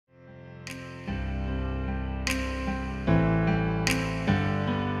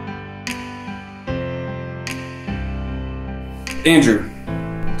Andrew,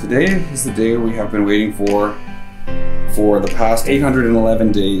 today is the day we have been waiting for the past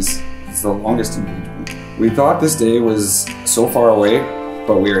 811 days. It's the longest engagement. We thought this day was so far away,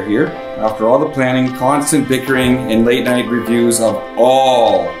 but we are here. After all the planning, constant bickering, and late night reviews of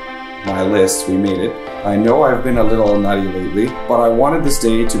all my lists, we made it. I know I've been a little nutty lately, but I wanted this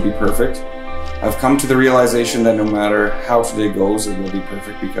day to be perfect. I've come to the realization that no matter how today goes, it will be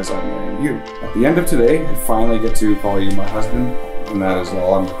perfect because I'm marrying you. At the end of today, I finally get to call you my husband, and that is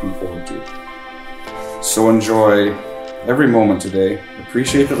all I'm looking forward to. So enjoy every moment today,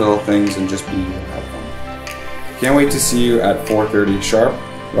 appreciate the little things, and just be you and have fun. Can't wait to see you at 4:30 sharp.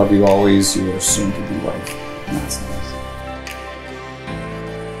 Love you always, your soon-to-be wife. And that's nice.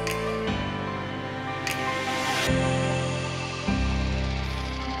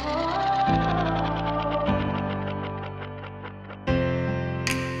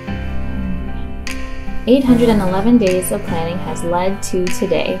 "811 days of planning has led to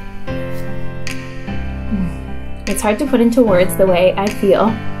today." It's hard to put into words the way I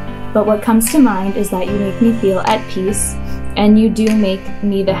feel, but what comes to mind is that you make me feel at peace, and you do make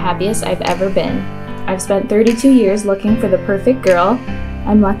me the happiest I've ever been. I've spent 32 years looking for the perfect girl.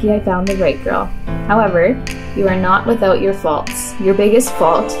 I'm lucky I found the right girl. However, you are not without your faults. Your biggest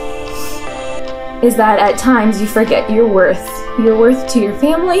fault is that at times you forget your worth. Your worth to your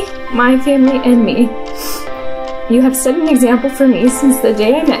family, my family, and me. You have set an example for me since the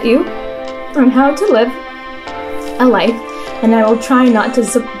day I met you on how to live a life, and I will try not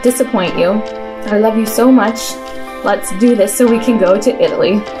to disappoint you. I love you so much. Let's do this so we can go to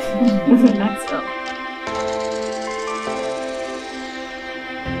Italy. Let's go.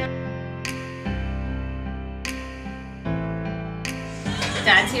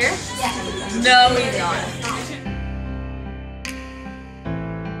 Dad's here? Yeah. No, he's not.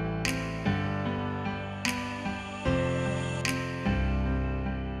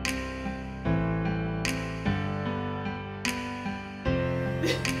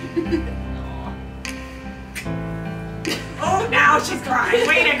 Oh, now she's crying.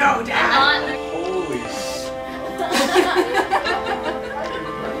 Way to go, Dad. Holy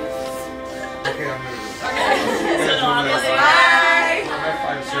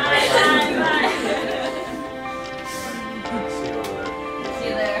See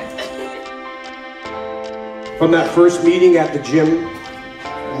you there. From that first meeting at the gym,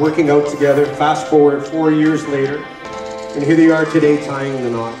 working out together, fast forward 4 years later, and here they are today tying the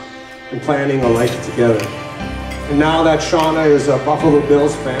knot and planning a life together. And now that Shauna is a Buffalo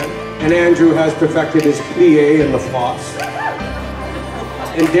Bills fan, and Andrew has perfected his plie in the floss,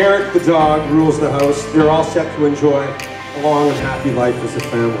 and Derek the dog rules the house, they're all set to enjoy a long and happy life as a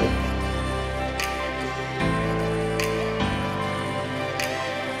family.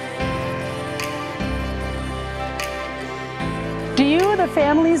 Do you, the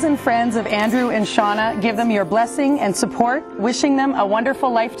families and friends of Andrew and Shauna, give them your blessing and support, wishing them a wonderful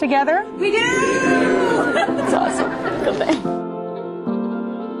life together? We do! That's awesome. Good thing.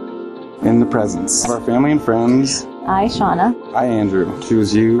 In the presence of our family and friends, I, Shauna, I, Andrew,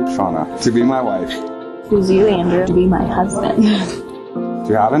 choose you, Shauna, to be my wife, choose you, Andrew, to be my husband.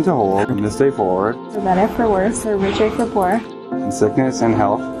 to have and to hold from this day forward, For better, for worse, for richer, for poor, in sickness and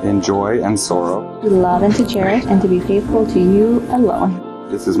health, in joy and sorrow. to love and to cherish, and to be faithful to you alone.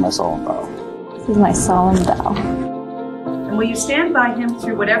 This is my solemn vow. This is my solemn vow. And will you stand by him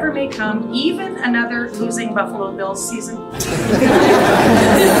through whatever may come, even another losing Buffalo Bills season?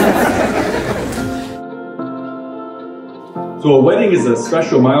 So a wedding is a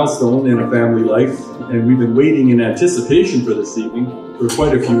special milestone in a family life, and we've been waiting in anticipation for this evening for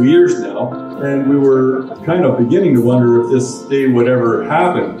quite a few years now. And we were kind of beginning to wonder if this day would ever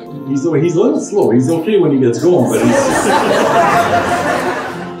happen. He's a little slow. He's okay when he gets going, but he's...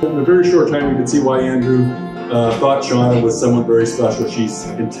 In a very short time, we could see why Andrew thought Shauna was someone very special. She's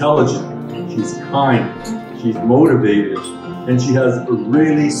intelligent, she's kind, she's motivated, and she has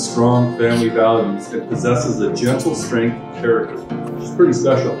really strong family values and possesses a gentle strength of character. She's pretty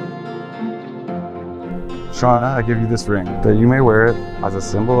special. Shauna, I give you this ring, that you may wear it as a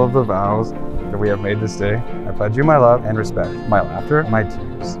symbol of the vows that we have made this day. I pledge you my love and respect, my laughter, my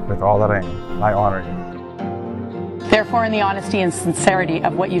tears, with all that I am. I honor you. Therefore, in the honesty and sincerity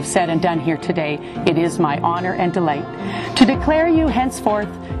of what you've said and done here today, it is my honor and delight to declare you henceforth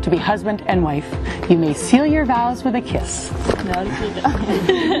to be husband and wife. You may seal your vows with a kiss. No, you don't.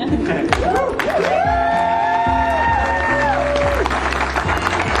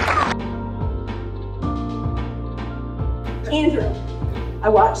 Andrew, I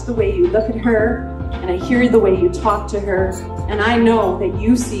watch the way you look at her, and I hear the way you talk to her, and I know that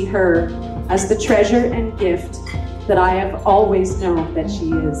you see her as the treasure and gift that I have always known that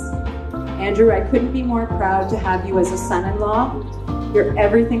she is. Andrew, I couldn't be more proud to have you as a son-in-law. You're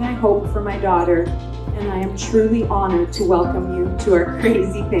everything I hope for my daughter, and I am truly honored to welcome you to our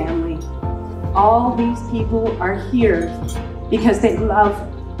crazy family. All these people are here because they love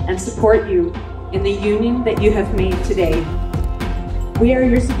and support you in the union that you have made today. We are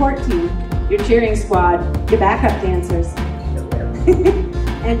your support team, your cheering squad, your backup dancers.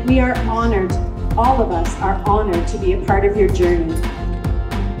 And we are honored, all of us are honored to be a part of your journey.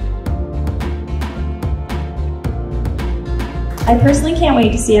 I personally can't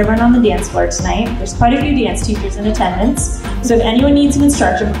wait to see everyone on the dance floor tonight. There's quite a few dance teachers in attendance, so if anyone needs some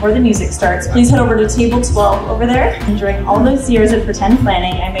instruction before the music starts, please head over to table 12 over there. And during all those years of pretend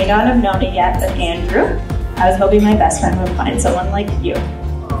planning, I may not have known it yet, but Andrew, I was hoping my best friend would find someone like you.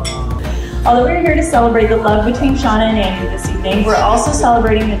 Although we're here to celebrate the love between Shauna and Andrew this evening, we're also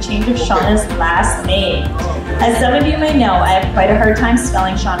celebrating the change of Shauna's last name. As some of you may know, I have quite a hard time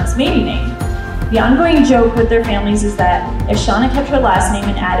spelling Shauna's maiden name. The ongoing joke with their families is that if Shauna kept her last name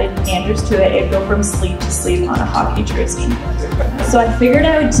and added Andrews to it, it'd go from sleeve to sleeve on a hockey jersey. So I figured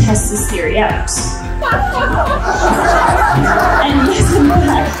I would test this theory out. And yes, in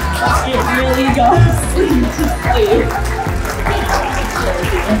fact, it really goes sleeve to sleeve.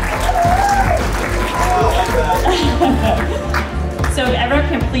 So if everyone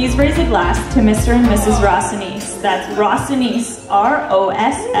can please raise a glass to Mr. and Mrs. Rossanese. That's Rossanese,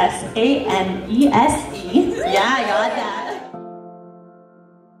 R-O-S-S-A-N-E-S-E. Yeah, I got that.